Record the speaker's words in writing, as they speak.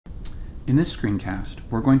In this screencast,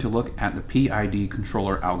 we're going to look at the PID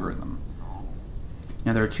controller algorithm.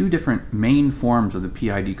 Now, there are two different main forms of the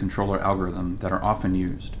PID controller algorithm that are often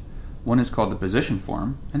used. One is called the position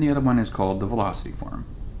form, and the other one is called the velocity form.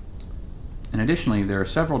 And additionally, there are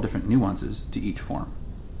several different nuances to each form.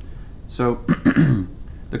 So,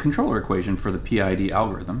 the controller equation for the PID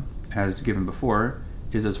algorithm, as given before,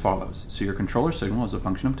 is as follows. So your controller signal as a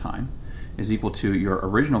function of time is equal to your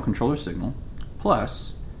original controller signal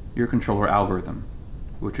plus your controller algorithm,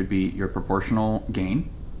 which would be your proportional gain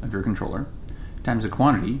of your controller, times the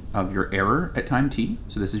quantity of your error at time t,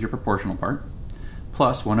 so this is your proportional part,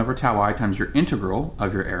 plus 1 over tau I times your integral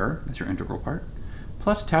of your error, that's your integral part,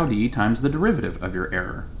 plus tau d times the derivative of your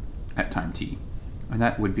error at time t, and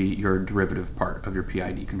that would be your derivative part of your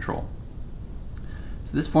PID control.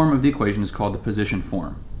 So this form of the equation is called the position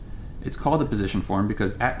form. It's called the position form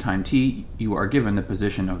because at time t, you are given the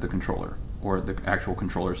position of the controller, or the actual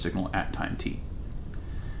controller signal at time t.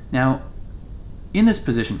 Now, in this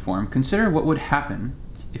position form, consider what would happen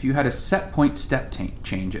if you had a set point step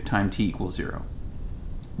change at time t equals 0.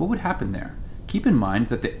 What would happen there? Keep in mind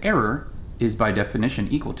that the error is by definition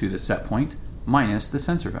equal to the set point minus the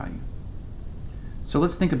sensor value. So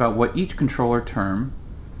let's think about what each term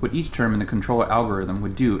in the controller algorithm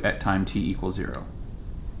would do at time t equals 0.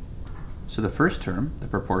 So the first term, the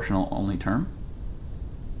proportional only term,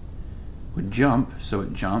 would jump, so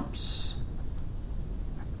it jumps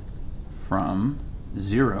from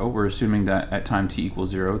 0, we're assuming that at time t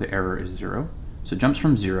equals 0, the error is 0, so it jumps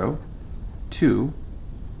from 0 to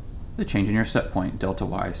the change in your set point, delta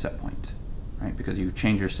y set point, right? Because you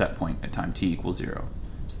change your set point at time t equals 0.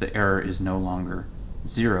 So the error is no longer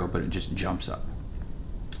 0, but it just jumps up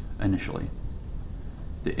initially.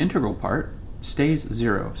 The integral part stays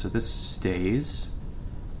 0, so this stays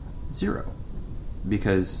 0,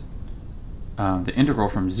 because the integral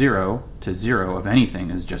from 0 to 0 of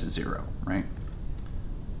anything is just 0, right?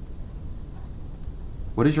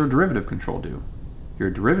 What does your derivative control do?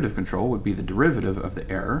 Your derivative control would be the derivative of the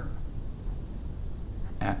error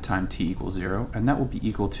at time t equals 0, and that will be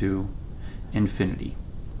equal to infinity,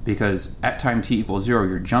 because at time t equals 0,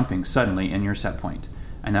 you're jumping suddenly in your set point,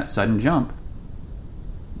 and that sudden jump,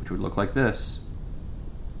 which would look like this,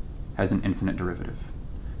 has an infinite derivative.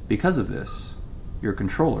 Because of this, your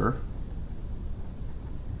controller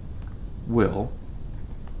will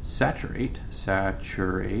saturate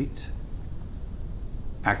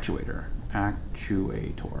actuator,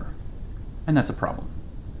 and that's a problem.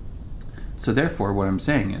 So therefore, what I'm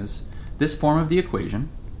saying is, this form of the equation,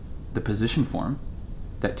 the position form,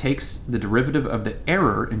 that takes the derivative of the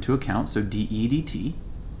error into account, so dE dt,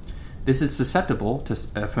 this is susceptible to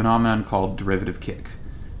a phenomenon called derivative kick.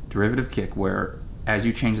 Derivative kick, where as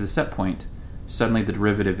you change the set point, suddenly the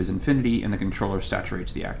derivative is infinity and the controller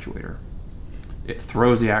saturates the actuator. It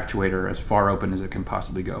throws the actuator as far open as it can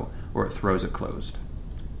possibly go, or it throws it closed.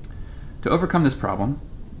 To overcome this problem,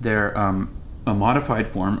 a modified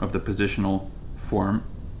form of the positional form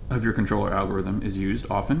of your controller algorithm is used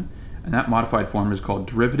often, and that modified form is called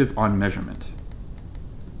derivative on measurement.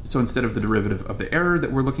 So instead of the derivative of the error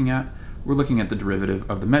that we're looking at the derivative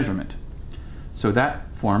of the measurement. So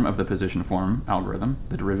that form of the position form algorithm,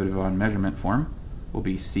 the derivative on measurement form, will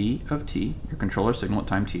be C of t, your controller signal at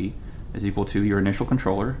time t, is equal to your initial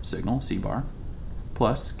controller signal, C bar,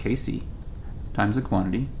 plus Kc times the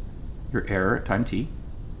quantity, your error at time t,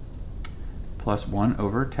 plus 1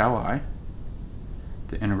 over tau I,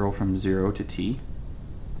 the integral from 0 to t,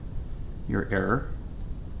 your error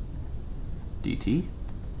dt,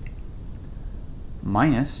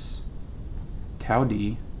 minus tau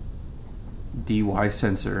d dy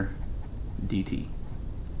sensor dt.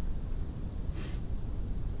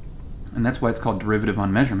 And that's why it's called derivative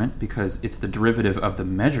on measurement, because it's the derivative of the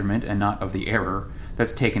measurement and not of the error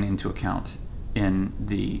that's taken into account in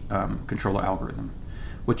the controller algorithm.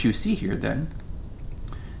 What you see here then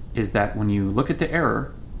is that when you look at the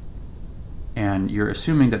error and you're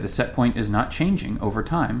assuming that the set point is not changing over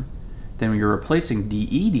time, then you're replacing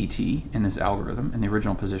dE dt in this algorithm, in the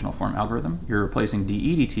original positional form algorithm, you're replacing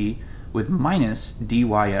dE dt with minus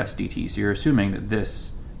dys dt. So you're assuming that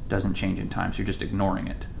this doesn't change in time, so you're just ignoring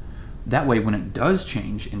it. That way, when it does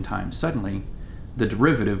change in time suddenly, the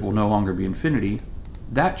derivative will no longer be infinity.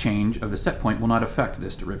 That change of the set point will not affect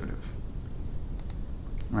this derivative.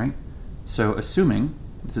 Right? So this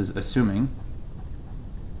is assuming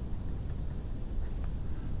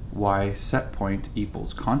y set point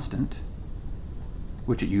equals constant,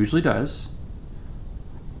 which it usually does,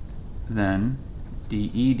 then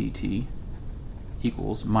dE dt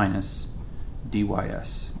equals minus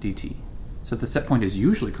dys dt. So if the set point is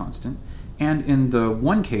usually constant And in the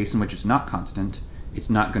one case in which it's not constant, it's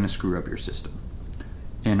not going to screw up your system.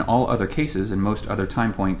 In all other cases, in most other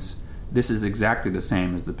time points, this is exactly the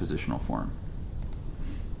same as the positional form.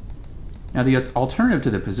 Now, the alternative to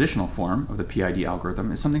the positional form of the PID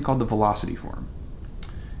algorithm is something called the velocity form.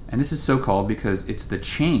 And this is so called because it's the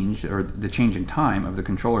change, or the change in time of the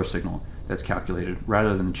controller signal that's calculated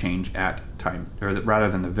rather than the change at time, or rather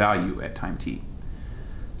than the value at time t.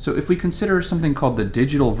 So if we consider something called the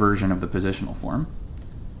digital version of the positional form,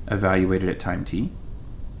 evaluated at time t,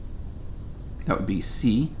 that would be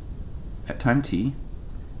c at time t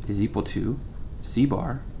is equal to c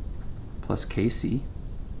bar plus kc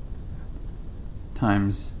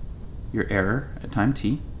times your error at time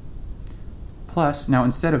t, plus, now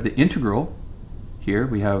instead of the integral, here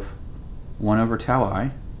we have 1 over tau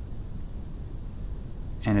I,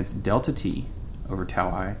 and it's delta t over tau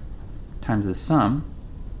I times the sum,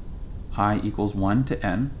 I equals 1 to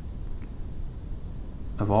n,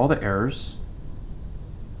 of all the errors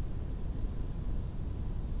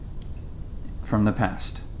from the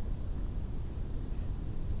past.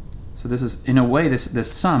 So this is, in a way,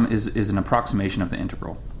 this sum is an approximation of the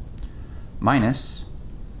integral, minus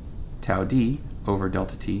tau d over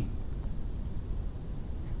delta t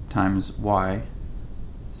times y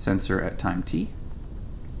sensor at time t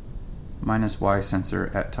minus y sensor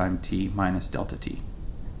at time t minus delta t,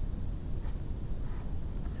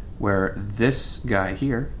 where this guy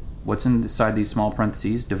here, what's inside these small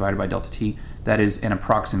parentheses divided by delta t, that is an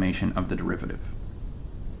approximation of the derivative.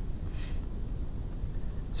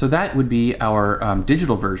 So that would be our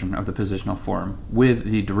digital version of the positional form with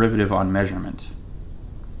the derivative on measurement.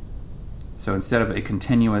 So instead of a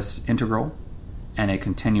continuous integral and a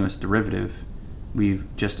continuous derivative, we've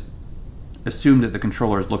just assumed that the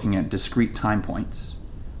controller is looking at discrete time points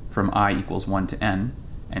from I equals 1 to n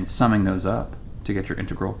and summing those up to get your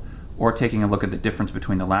integral, or taking a look at the difference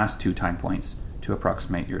between the last two time points to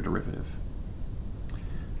approximate your derivative.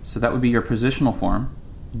 So that would be your positional form,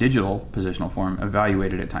 digital positional form,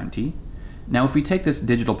 evaluated at time t. Now if we take this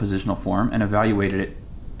digital positional form and evaluated it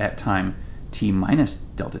at time t minus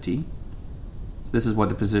delta t, so this is what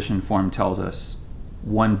the position form tells us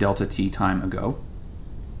 1 delta t time ago.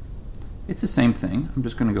 It's the same thing. I'm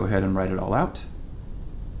just going to go ahead and write it all out,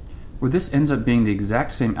 where this ends up being the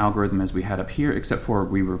exact same algorithm as we had up here, except for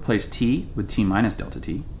we replace t with t minus delta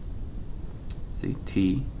t. See,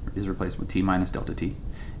 t is replaced with t minus delta t,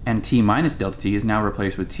 and t minus delta t is now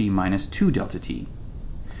replaced with t minus 2 delta t.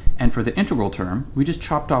 And for the integral term, we just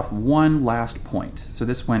chopped off one last point. So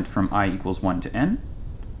this went from I equals 1 to n,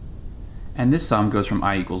 and this sum goes from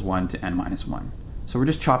I equals 1 to n minus 1. So we're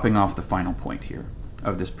just chopping off the final point here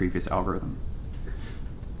of this previous algorithm.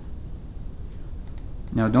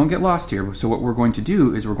 Now don't get lost here. So what we're going to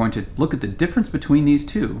do is we're going to look at the difference between these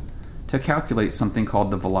two to calculate something called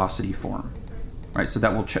the velocity form. Right, so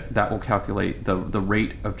that will calculate the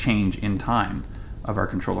rate of change in time of our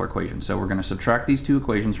controller equation. So we're going to subtract these two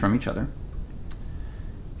equations from each other,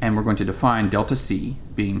 and we're going to define delta c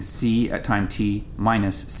being c at time t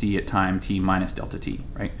minus c at time t minus delta t,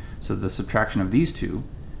 right? So the subtraction of these two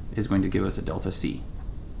is going to give us a delta c.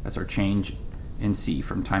 That's our change in c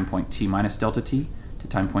from time point t minus delta t to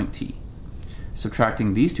time point t.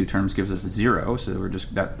 Subtracting these two terms gives us 0, so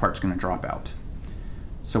that part's going to drop out.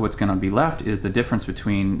 So what's going to be left is the difference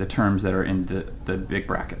between the terms that are in the big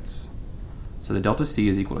brackets. So the delta c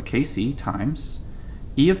is equal to kc times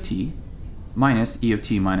e of t minus e of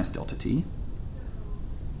t minus delta t,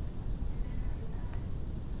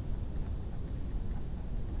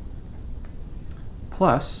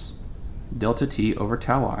 plus delta t over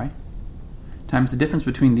tau I times the difference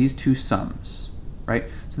between these two sums, right?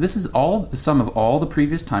 So this is all the sum of all the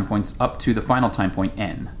previous time points up to the final time point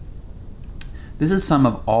n. This is sum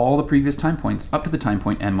of all the previous time points up to the time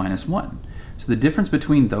point n minus 1. So the difference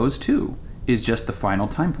between those two is just the final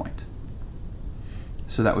time point.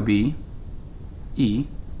 So that would be e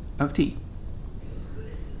of t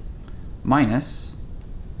minus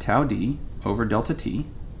tau d over delta t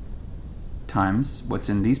times what's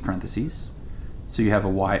in these parentheses. So you have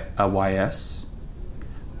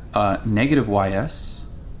negative ys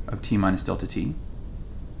of t minus delta t.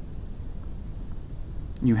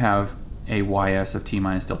 You have a ys of t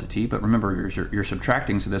minus delta t, but remember you're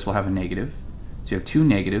subtracting, so this will have a negative. So you have two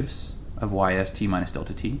negatives of ys t minus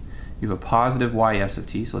delta t. You have a positive ys of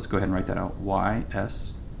t, so let's go ahead and write that out.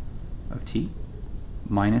 Ys of t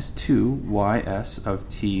minus 2 ys of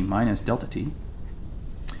t minus delta t.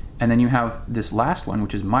 And then you have this last one,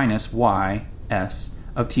 which is minus ys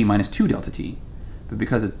of t minus 2 delta t. But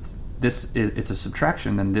because it's a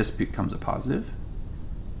subtraction, then this becomes a positive,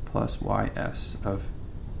 plus ys of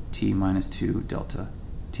t t minus 2 delta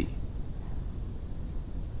t.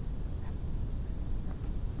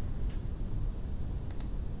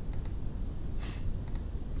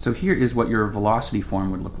 So here is what your velocity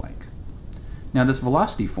form would look like. Now this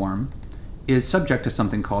velocity form is subject to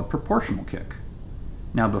something called proportional kick.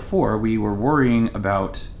 Now before, we were worrying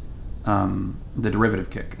about the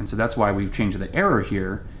derivative kick, and so that's why we've changed the error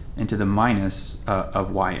here into the minus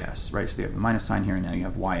of ys, right? So you have the minus sign here, and now you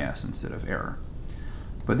have ys instead of error.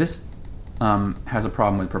 But this has a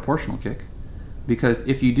problem with proportional kick, because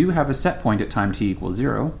if you do have a set point at time t equals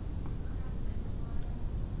 0,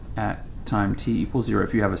 at time t equals 0,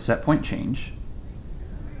 if you have a set point change,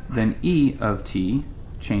 then e of t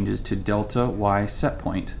changes to delta y set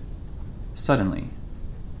point suddenly.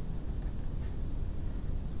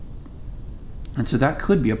 And so that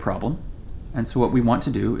could be a problem. And so what we want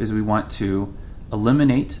to do is we want to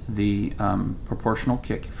eliminate the proportional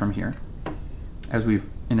kick from here, as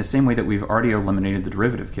in the same way that we've already eliminated the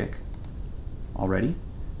derivative kick already.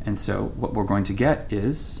 And so what we're going to get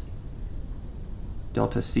is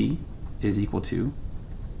delta c is equal to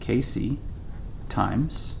kc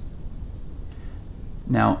times.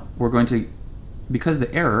 Now we're going to, because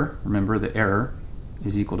the error, remember the error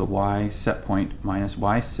is equal to y set point minus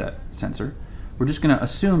y set sensor, we're just going to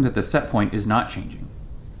assume that the set point is not changing.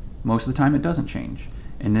 Most of the time it doesn't change.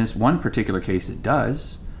 In this one particular case it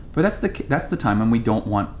does, but that's the time when we don't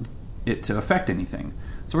want it to affect anything.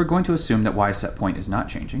 So we're going to assume that y set point is not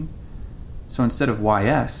changing. So instead of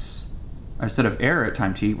ys, or instead of error at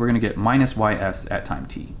time t, we're going to get minus ys at time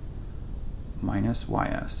t. Minus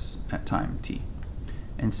ys at time t.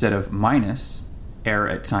 Instead of minus error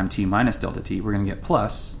at time t minus delta t, we're going to get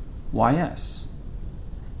plus ys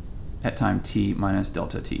at time t minus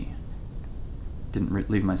delta t. Didn't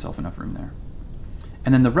leave myself enough room there.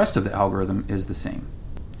 And then the rest of the algorithm is the same.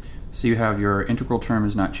 So you have your integral term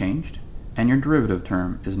is not changed, and your derivative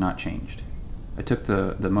term is not changed. I took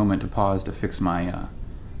the moment to pause to fix my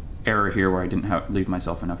error here where I didn't leave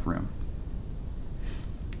myself enough room.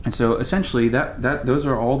 And so essentially those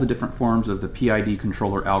are all the different forms of the PID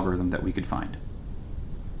controller algorithm that we could find.